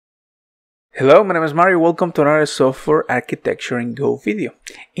Hello, my name is Mario. Welcome to another Software Architecture in Go video.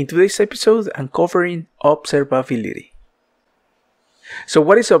 In today's episode, I'm covering observability. So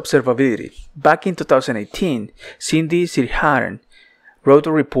what is observability? Back in 2018, Cindy Sirharan wrote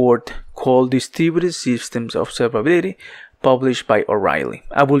a report called Distributed Systems Observability, published by O'Reilly.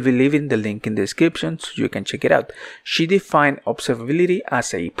 I will be leaving the link in the description so you can check it out. She defined observability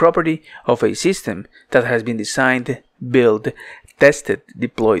as a property of a system that has been designed, built, tested,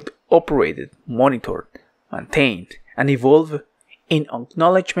 deployed, operated, monitored, maintained, and evolved in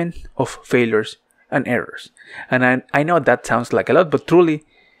acknowledgement of failures and errors. And I know that sounds like a lot, but truly,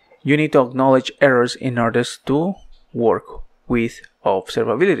 you need to acknowledge errors in order to work with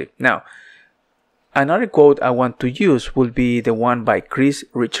observability. Now, another quote I want to use will be the one by Chris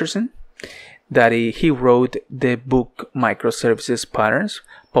Richardson, that he wrote the book Microservices Patterns,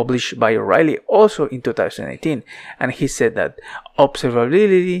 published by O'Reilly also in 2018. And he said that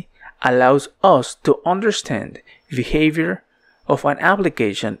observability allows us to understand behavior of an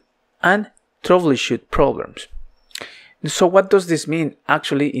application and troubleshoot problems. So what does this mean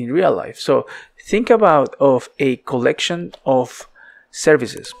actually in real life? So think about a collection of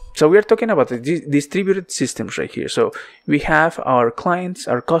services. So we are talking about the distributed systems right here. So we have our clients,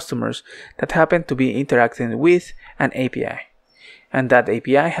 our customers that happen to be interacting with an API. And that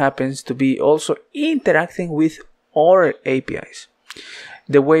API happens to be also interacting with other APIs.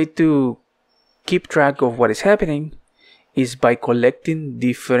 The way to keep track of what is happening is by collecting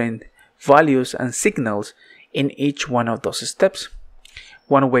different values and signals in each one of those steps.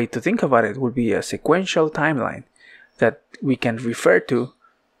 One way to think about it would be a sequential timeline that we can refer to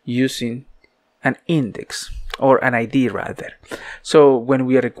using an index or an ID rather. So when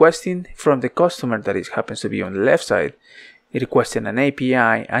we are requesting from the customer that it happens to be on the left side, requesting an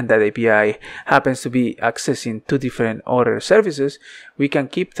API, and that API happens to be accessing two different other services, we can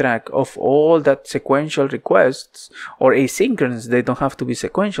keep track of all that sequential requests or asynchronous. They don't have to be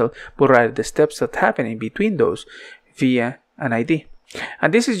sequential, but rather the steps that happen in between those via an ID.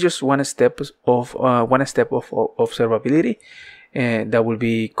 And this is just one step of observability that will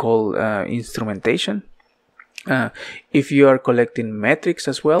be called instrumentation. If you are collecting metrics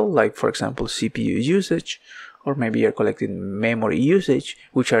as well, like for example CPU usage, or maybe you're collecting memory usage,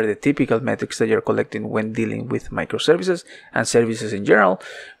 which are the typical metrics that you're collecting when dealing with microservices and services in general.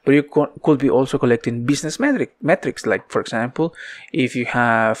 But you could be also collecting business metrics, like for example, if you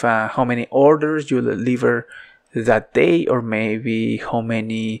have how many orders you deliver that day, or maybe how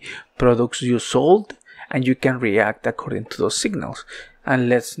many products you sold, and you can react according to those signals. And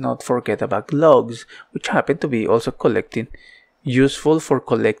let's not forget about logs, which happen to be also useful for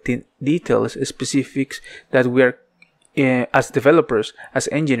collecting details, specifics that we are as developers, as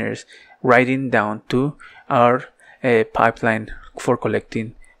engineers, writing down to our pipeline for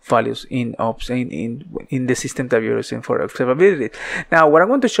collecting values in the system that you're using for observability. Now, what I'm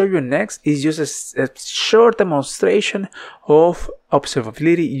going to show you next is just a short demonstration of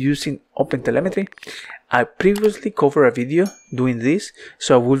observability using OpenTelemetry. I previously covered a video doing this,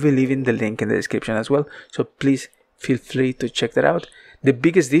 so I will be leaving the link in the description as well. So please feel free to check that out. The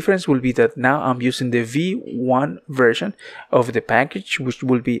biggest difference will be that now I'm using the V1 version of the package, which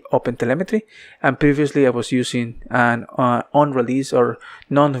will be OpenTelemetry, and previously I was using an unreleased or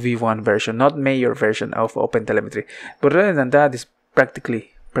non-V1 version, not major version of OpenTelemetry. But rather than that, it's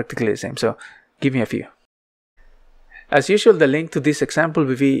practically the same. So give me a few. As usual, the link to this example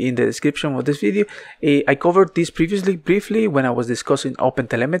will be in the description of this video. I covered this previously briefly when I was discussing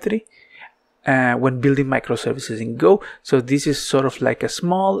OpenTelemetry when building microservices in Go. So this is sort of like a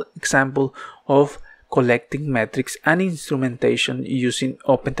small example of collecting metrics and instrumentation using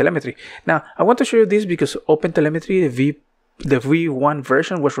OpenTelemetry. Now, I want to show you this because OpenTelemetry, the V1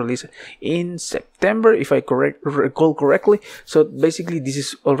 version, was released in September, if I recall correctly. So basically, this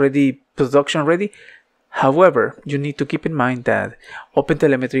is already production ready. However, you need to keep in mind that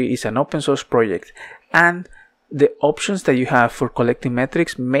OpenTelemetry is an open source project, and the options that you have for collecting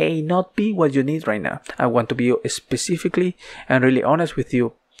metrics may not be what you need right now. I want to be specifically and really honest with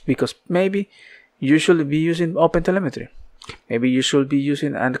you, because maybe you should be using OpenTelemetry. Maybe you should be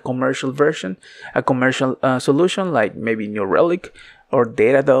using a commercial version, a commercial solution like maybe New Relic or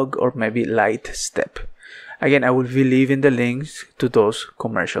Datadog or maybe Lightstep. Again, I will be leaving the links to those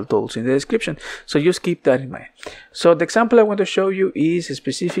commercial tools in the description, so just keep that in mind. So the example I want to show you is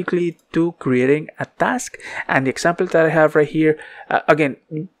specifically to creating a task, and the example that I have right here, again,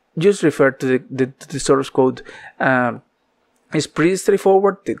 just refer to the source code It's pretty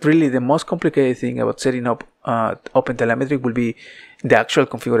straightforward. Really, the most complicated thing about setting up OpenTelemetry will be the actual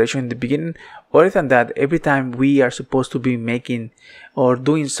configuration in the beginning. Other than that, every time we are supposed to be making or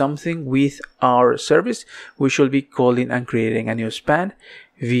doing something with our service, we should be calling and creating a new span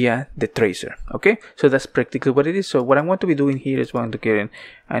via the tracer. Okay, so that's practically what it is. So what I'm going to be doing here is going to create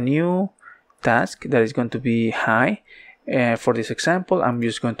a new task that is going to be high. For this example, I'm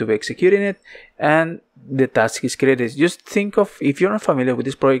just going to be executing it, and the task is created. Just think of, if you're not familiar with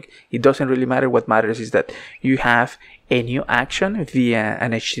this project, it doesn't really matter. What matters is that you have a new action via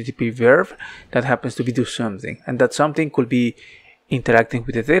an HTTP verb that happens to be do something, and that something could be interacting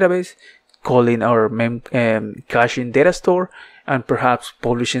with the database, calling our caching data store, and perhaps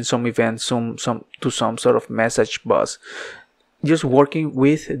publishing some events to some sort of message bus. Just working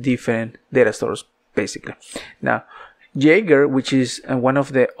with different data stores, basically. Now, Jaeger, which is one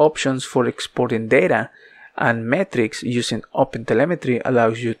of the options for exporting data and metrics using OpenTelemetry,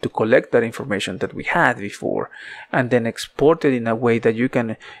 allows you to collect that information that we had before and then export it in a way that you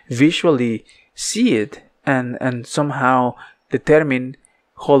can visually see it and somehow determine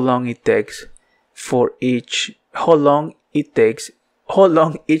how long it takes for each one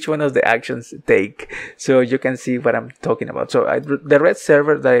of the actions take, so you can see what I'm talking about. So the red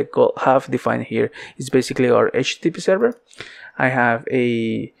server that I have defined here is basically our HTTP server. I have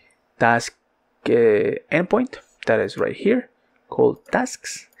a task endpoint that is right here called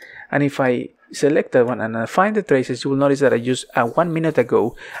tasks, and if I select that one and I find the traces, you will notice that I just 1 minute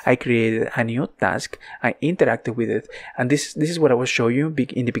ago I created a new task. I interacted with it, and this is what I was showing you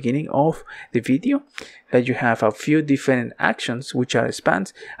in the beginning of the video, that you have a few different actions which are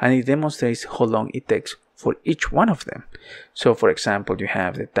spans, and it demonstrates how long it takes for each one of them. So for example, you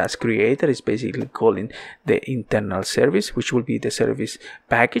have the task creator is basically calling the internal service, which will be the service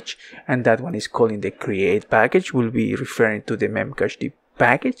package, and that one is calling the create package, will be referring to the memcached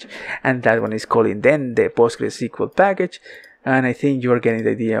package, and that one is calling then the PostgreSQL package. And I think you are getting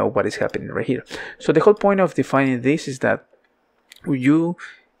the idea of what is happening right here. So the whole point of defining this is that you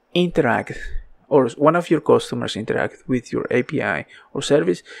interact, or one of your customers interact with your API or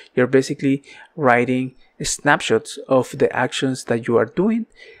service, you're basically writing snapshots of the actions that you are doing,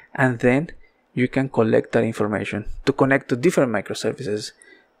 and then you can collect that information to connect to different microservices,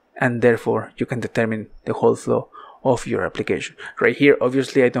 and therefore you can determine the whole flow of your application. Right here,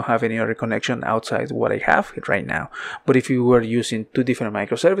 obviously I don't have any other connection outside what I have right now, but if you were using two different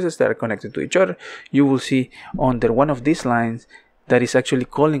microservices that are connected to each other, you will see under one of these lines that is actually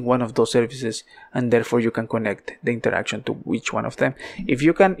calling one of those services, and therefore you can connect the interaction to each one of them. If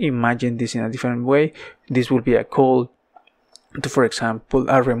you can imagine this in a different way, this will be a call to, for example,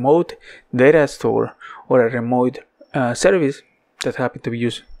 a remote data store or a remote service that happen to be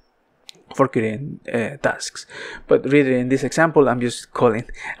used for creating tasks. But really in this example, I'm just calling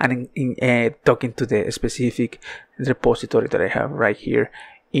and talking to the specific repository that I have right here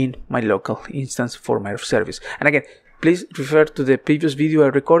in my local instance for my service. And again, please refer to the previous video I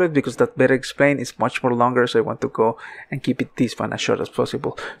recorded, because that better explained. It's much more longer, so I want to go and keep it this one as short as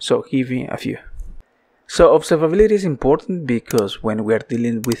possible. So give me a few. So observability is important because when we are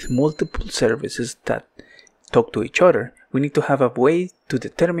dealing with multiple services that talk to each other, we need to have a way to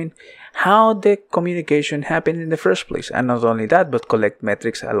determine how the communication happened in the first place, and not only that, but collect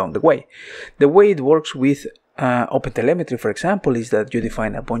metrics along the way. The way it works with OpenTelemetry, for example, is that you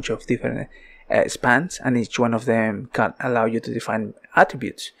define a bunch of different spans, and each one of them can allow you to define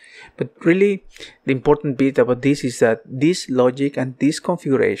attributes. But really, the important bit about this is that this logic and this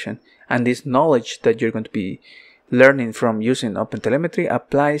configuration and this knowledge that you're going to be learning from using OpenTelemetry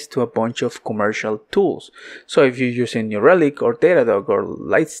applies to a bunch of commercial tools. So if you're using New Relic or Datadog or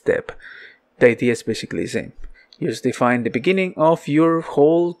Lightstep, the idea is basically the same. You just define the beginning of your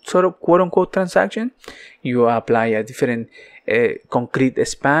whole sort of quote-unquote transaction. You apply a different concrete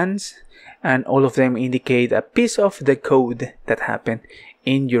spans, and all of them indicate a piece of the code that happened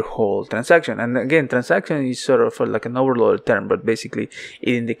in your whole transaction. And again, transaction is sort of like an overloaded term, but basically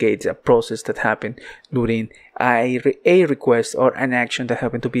it indicates a process that happened during a request or an action that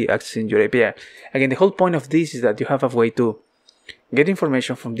happened to be accessing your API. Again, the whole point of this is that you have a way to get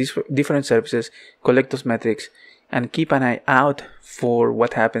information from these different services, collect those metrics, and keep an eye out for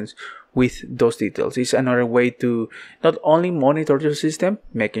what happens with those details. It's another way to not only monitor your system,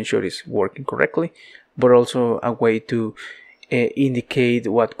 making sure it's working correctly, but also a way to indicate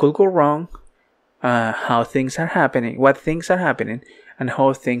what could go wrong, how things are happening, what things are happening, and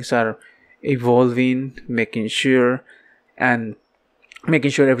how things are evolving, making sure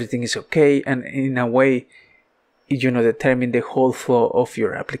everything is okay, and in a way, determine the whole flow of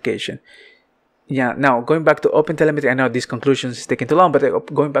your application. yeah, now going back to OpenTelemetry, I know this conclusion is taking too long, but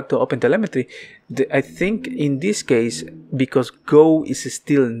going back to OpenTelemetry, I think in this case, because Go is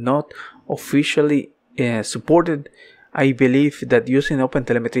still not officially supported, I believe that using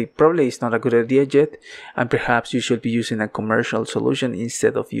OpenTelemetry probably is not a good idea yet, and perhaps you should be using a commercial solution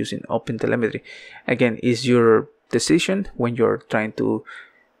instead of using OpenTelemetry. Again, it's your decision when you're trying to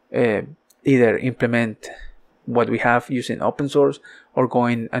either implement what we have using open source or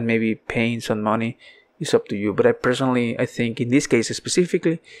going and maybe paying some money. Is up to you. But I think in this case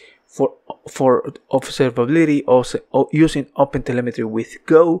specifically for observability, also using OpenTelemetry with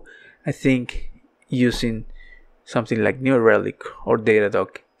Go, I think using something like New Relic or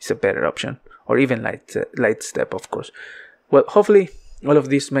Datadog is a better option, or even Lightstep, of course. Well, hopefully all of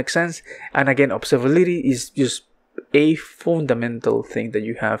this makes sense. And again, observability is just a fundamental thing that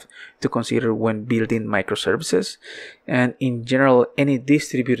you have to consider when building microservices and in general any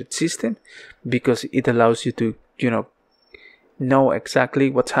distributed system, because it allows you to know exactly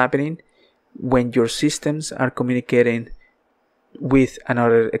what's happening when your systems are communicating with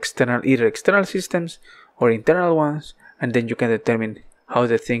another either external systems or internal ones, and then you can determine how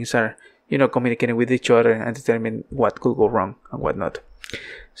the things are communicating with each other and determine what could go wrong and what not.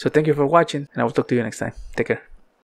 So thank you for watching, and I will talk to you next time. Take care.